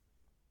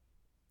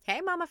Hey,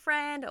 mama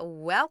friend,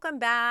 welcome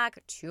back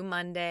to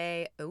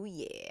Monday. Oh,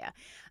 yeah.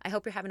 I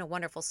hope you're having a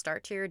wonderful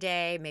start to your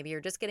day. Maybe you're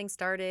just getting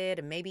started,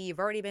 and maybe you've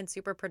already been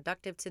super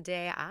productive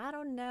today. I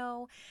don't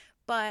know,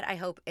 but I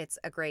hope it's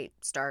a great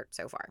start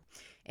so far.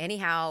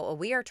 Anyhow,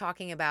 we are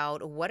talking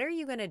about what are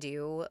you going to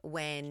do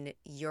when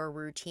your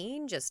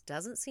routine just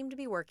doesn't seem to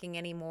be working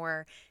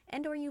anymore,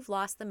 and or you've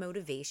lost the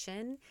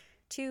motivation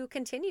to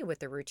continue with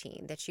the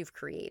routine that you've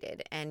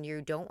created, and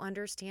you don't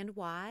understand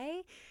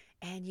why,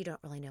 and you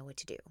don't really know what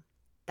to do.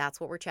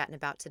 That's what we're chatting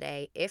about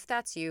today. If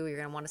that's you, you're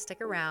going to want to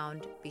stick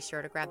around. Be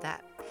sure to grab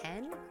that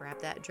pen,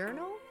 grab that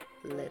journal.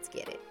 Let's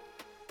get it.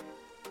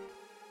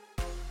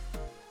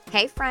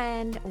 Hey,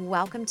 friend.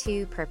 Welcome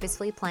to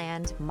Purposefully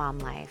Planned Mom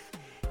Life.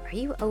 Are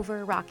you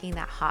over rocking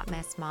that hot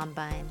mess mom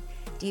bun?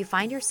 Do you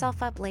find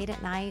yourself up late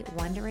at night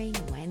wondering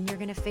when you're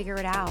going to figure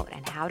it out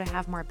and how to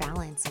have more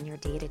balance in your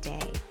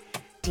day-to-day?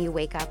 Do you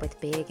wake up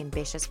with big,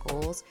 ambitious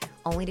goals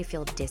only to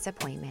feel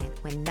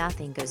disappointment when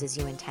nothing goes as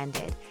you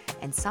intended?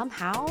 And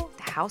somehow,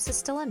 the house is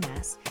still a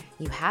mess,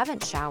 you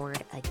haven't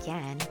showered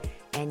again,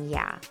 and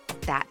yeah,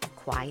 that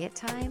quiet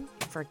time,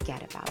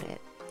 forget about it.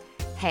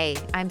 Hey,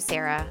 I'm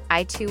Sarah.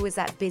 I too was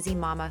that busy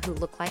mama who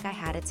looked like I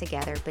had it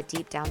together, but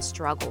deep down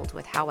struggled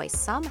with how I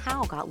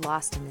somehow got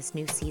lost in this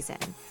new season.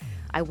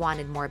 I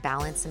wanted more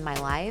balance in my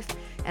life,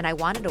 and I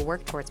wanted to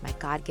work towards my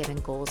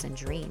God-given goals and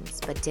dreams,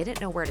 but didn't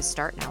know where to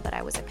start now that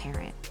I was a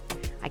parent.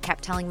 I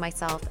kept telling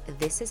myself,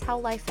 this is how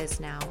life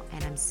is now,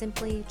 and I'm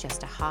simply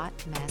just a hot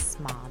mess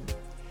mom.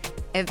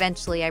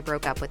 Eventually, I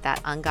broke up with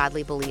that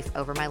ungodly belief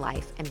over my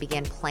life and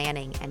began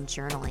planning and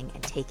journaling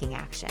and taking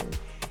action.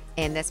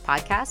 In this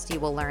podcast, you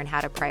will learn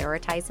how to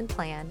prioritize and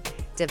plan,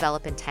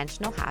 develop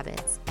intentional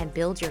habits, and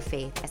build your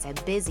faith as a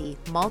busy,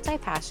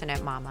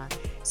 multi-passionate mama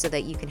so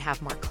that you can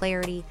have more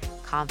clarity,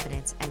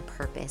 confidence, and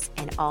purpose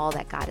in all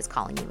that God is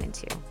calling you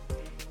into.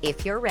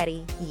 If you're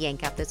ready,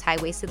 yank up those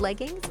high-waisted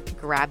leggings,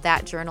 grab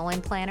that journal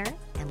and planner,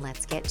 and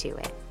let's get to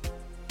it.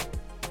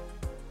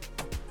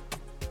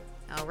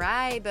 All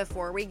right,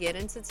 before we get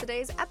into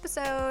today's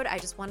episode, I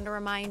just wanted to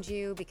remind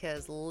you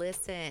because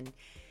listen,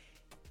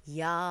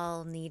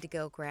 y'all need to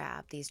go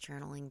grab these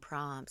journaling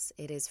prompts.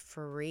 It is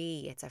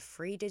free. It's a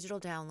free digital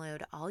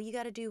download. All you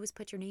got to do is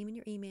put your name and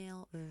your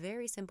email.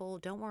 Very simple.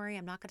 Don't worry,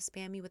 I'm not going to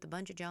spam you with a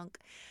bunch of junk,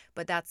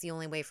 but that's the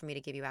only way for me to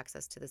give you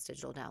access to this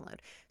digital download.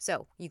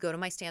 So you go to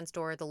my Stan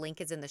Store. The link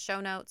is in the show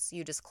notes.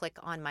 You just click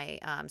on my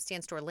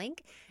Stan Store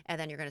link, and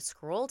then you're going to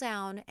scroll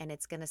down, and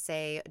it's going to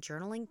say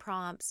journaling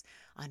prompts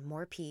on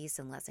more peace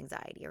and less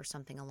anxiety or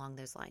something along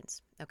those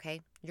lines.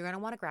 Okay, you're going to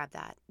want to grab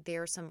that.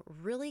 There are some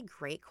really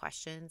great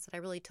questions that I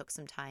really took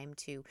some time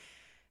to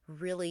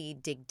really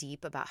dig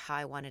deep about how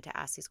I wanted to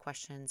ask these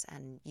questions.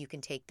 And you can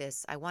take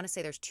this, I want to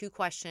say there's 2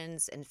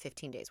 questions and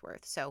 15 days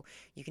worth. So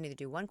you can either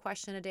do 1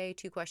 question a day,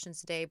 2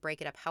 questions a day, break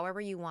it up however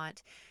you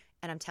want.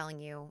 And I'm telling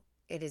you,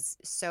 it is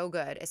so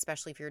good,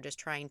 especially if you're just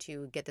trying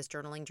to get this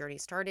journaling journey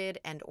started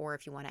and or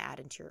if you want to add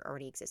into your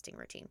already existing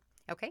routine.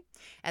 Okay.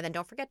 And then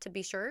don't forget to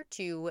be sure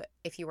to,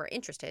 if you are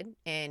interested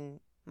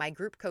in my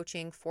group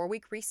coaching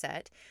 4-week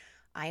reset,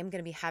 I am going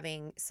to be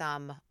having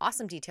some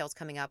awesome details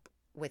coming up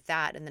with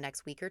that in the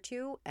next week or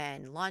 2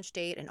 and launch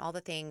date and all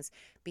the things.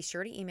 Be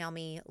sure to email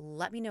me.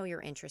 Let me know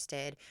you're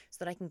interested so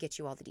that I can get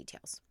you all the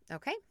details.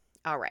 Okay.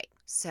 All right.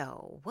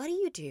 So what do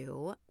you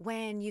do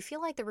when you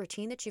feel like the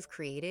routine that you've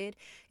created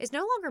is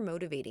no longer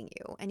motivating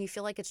you and you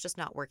feel like it's just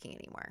not working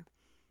anymore?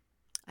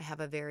 I have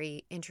a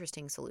very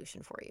interesting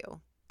solution for you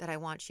that I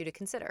want you to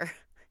consider.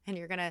 And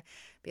you're going to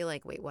be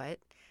like, wait, what?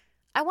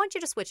 I want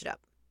you to switch it up.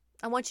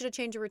 I want you to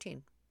change your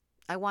routine.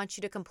 I want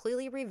you to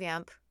completely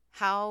revamp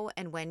how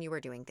and when you are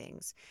doing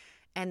things.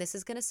 And this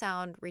is going to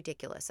sound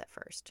ridiculous at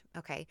first.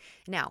 Okay.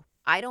 Now,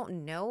 I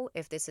don't know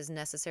if this is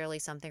necessarily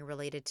something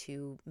related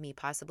to me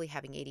possibly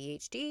having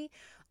ADHD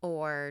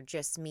or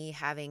just me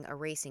having a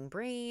racing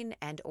brain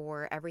and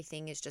or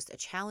everything is just a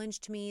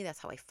challenge to me. That's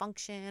how I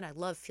function. I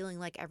love feeling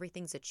like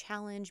everything's a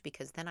challenge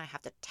because then I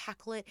have to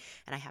tackle it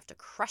and I have to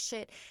crush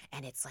it.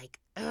 And it's like,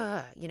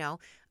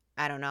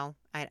 I don't know.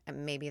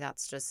 Maybe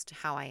that's just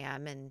how I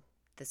am and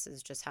this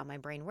is just how my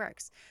brain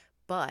works.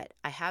 But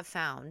I have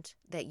found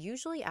that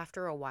usually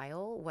after a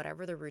while,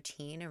 whatever the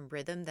routine and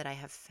rhythm that I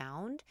have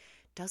found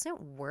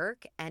doesn't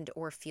work and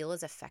or feel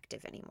as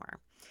effective anymore.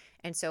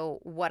 And so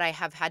what I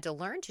have had to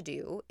learn to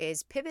do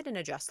is pivot and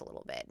adjust a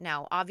little bit.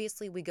 Now,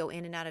 obviously, we go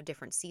in and out of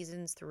different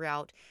seasons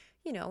throughout,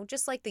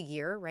 just like the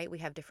year, right? We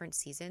have different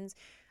seasons.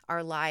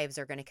 Our lives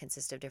are going to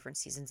consist of different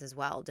seasons as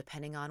well,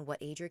 depending on what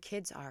age your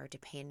kids are,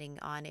 depending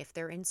on if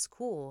they're in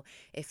school,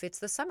 if it's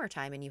the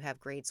summertime and you have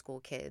grade school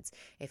kids,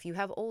 if you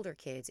have older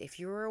kids, if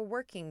you're a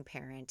working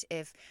parent,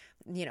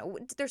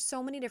 there's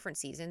so many different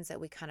seasons that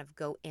we kind of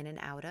go in and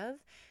out of.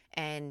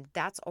 And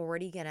that's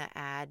already going to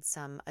add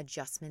some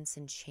adjustments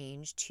and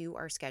change to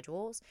our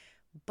schedules.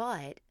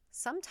 But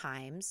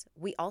sometimes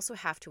we also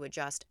have to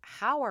adjust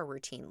how our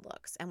routine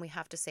looks. And we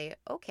have to say,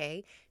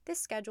 okay, this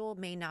schedule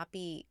may not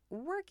be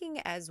working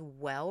as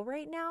well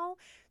right now,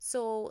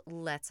 so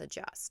let's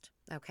adjust.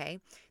 Okay.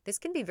 This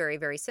can be very,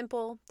 very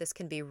simple. This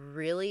can be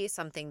really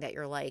something that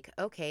you're like,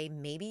 okay,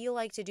 maybe you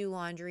like to do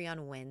laundry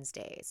on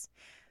Wednesdays.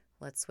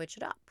 Let's switch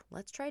it up.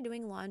 Let's try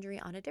doing laundry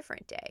on a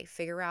different day.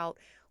 Figure out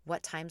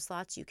what time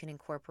slots you can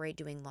incorporate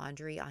doing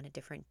laundry on a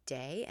different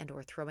day and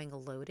or throwing a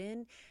load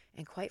in.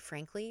 And quite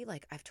frankly,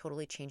 like I've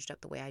totally changed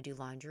up the way I do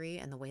laundry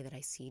and the way that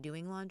I see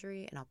doing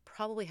laundry. And I'll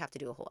probably have to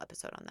do a whole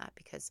episode on that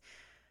because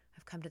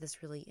I've come to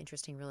this really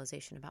interesting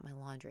realization about my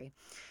laundry.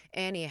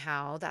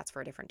 Anyhow, that's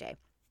for a different day.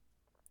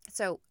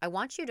 So I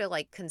want you to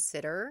like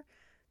consider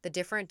the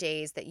different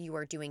days that you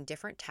are doing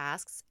different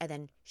tasks and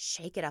then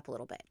shake it up a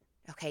little bit.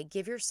 Okay,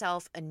 give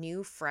yourself a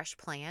new, fresh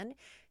plan.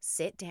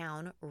 Sit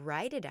down,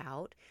 write it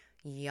out.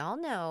 Y'all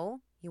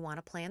know you want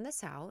to plan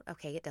this out.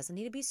 Okay, it doesn't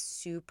need to be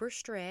super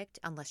strict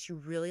unless you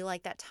really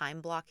like that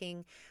time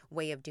blocking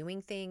way of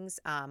doing things.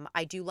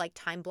 I do like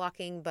time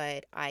blocking,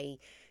 but I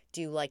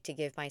do like to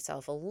give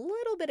myself a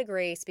little bit of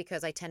grace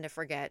because I tend to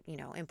forget,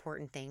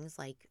 important things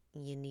like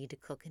you need to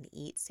cook and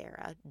eat,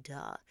 Sarah.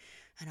 Duh.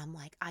 And I'm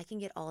like, I can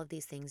get all of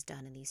these things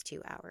done in these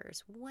 2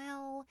 hours.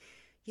 Well,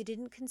 you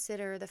didn't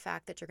consider the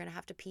fact that you're going to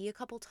have to pee a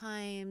couple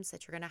times,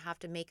 that you're going to have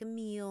to make a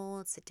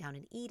meal, sit down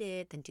and eat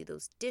it, then do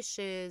those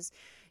dishes.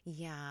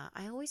 Yeah,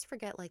 I always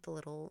forget like the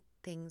little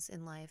things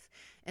in life.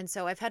 And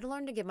so I've had to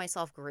learn to give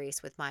myself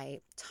grace with my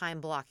time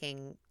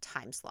blocking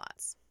time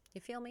slots.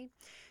 You feel me?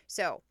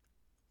 So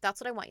that's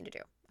what I want you to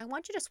do. I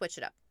want you to switch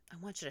it up. I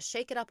want you to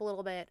shake it up a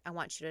little bit. I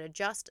want you to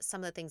adjust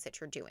some of the things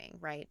that you're doing,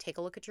 right? Take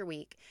a look at your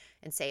week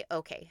and say,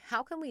 okay,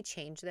 how can we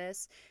change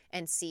this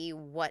and see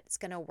what's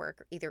going to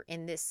work either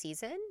in this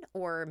season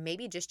or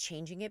maybe just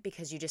changing it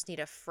because you just need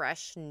a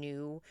fresh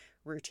new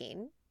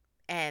routine.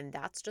 And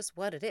that's just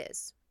what it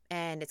is.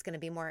 And it's going to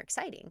be more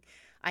exciting.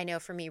 I know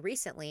for me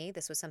recently,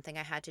 this was something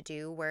I had to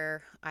do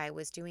where I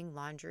was doing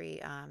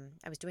laundry.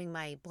 I was doing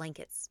my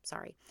blankets,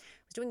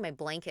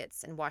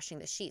 and washing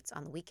the sheets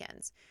on the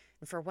weekends.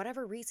 And for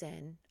whatever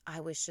reason,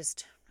 I was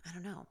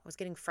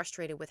getting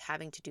frustrated with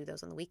having to do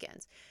those on the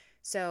weekends.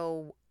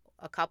 So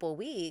a couple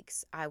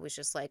weeks, I was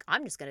just like,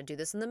 I'm just going to do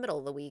this in the middle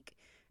of the week.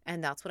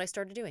 And that's what I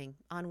started doing.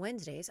 On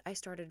Wednesdays, I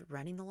started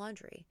running the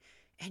laundry.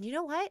 And you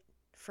know what?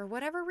 For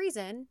whatever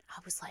reason, I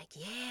was like,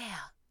 yeah,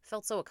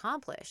 felt so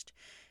accomplished.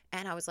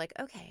 And I was like,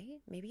 okay,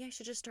 maybe I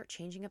should just start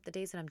changing up the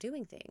days that I'm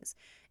doing things.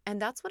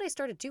 And that's what I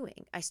started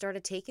doing. I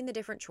started taking the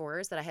different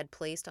chores that I had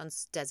placed on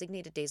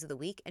designated days of the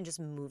week and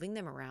just moving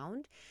them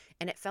around.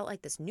 And it felt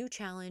like this new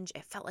challenge.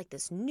 It felt like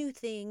this new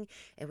thing.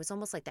 It was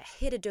almost like the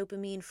hit of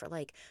dopamine for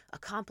like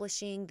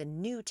accomplishing the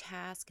new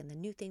task and the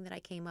new thing that I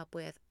came up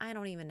with. I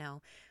don't even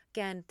know.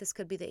 Again, this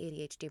could be the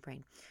ADHD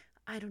brain.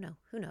 I don't know.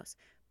 Who knows?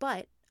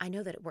 But I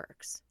know that it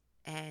works.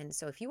 And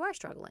so if you are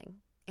struggling,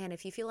 and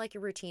if you feel like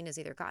your routine has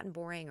either gotten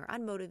boring or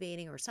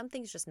unmotivating or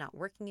something's just not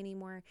working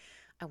anymore,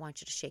 I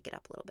want you to shake it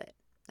up a little bit.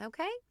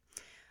 Okay?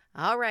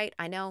 All right.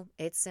 I know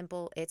it's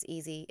simple. It's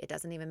easy. It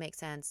doesn't even make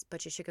sense,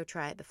 but you should go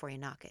try it before you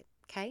knock it.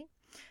 Okay?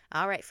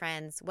 All right,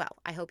 friends. Well,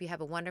 I hope you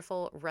have a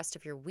wonderful rest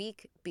of your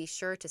week. Be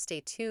sure to stay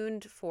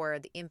tuned for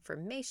the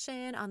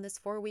information on this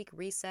 4-week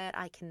reset.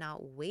 I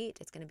cannot wait.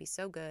 It's going to be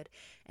so good.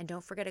 And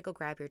don't forget to go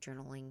grab your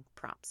journaling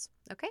prompts.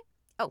 Okay?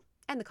 Oh,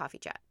 and the coffee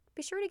chat.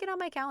 Be sure to get on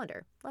my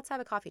calendar. Let's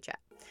have a coffee chat.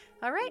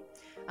 All right?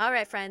 All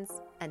right, friends.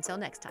 Until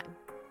next time.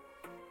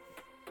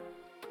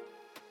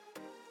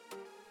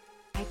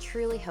 I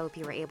truly hope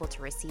you were able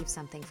to receive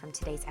something from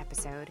today's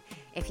episode.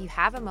 If you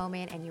have a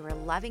moment and you are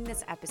loving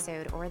this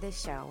episode or this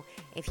show,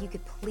 if you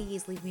could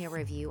please leave me a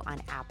review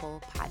on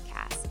Apple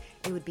Podcasts.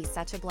 It would be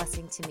such a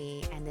blessing to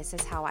me, and this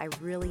is how I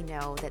really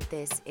know that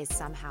this is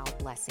somehow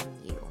blessing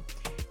you.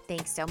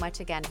 Thanks so much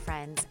again,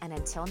 friends, and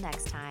until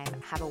next time,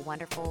 have a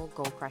wonderful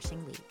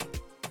goal-crushing week.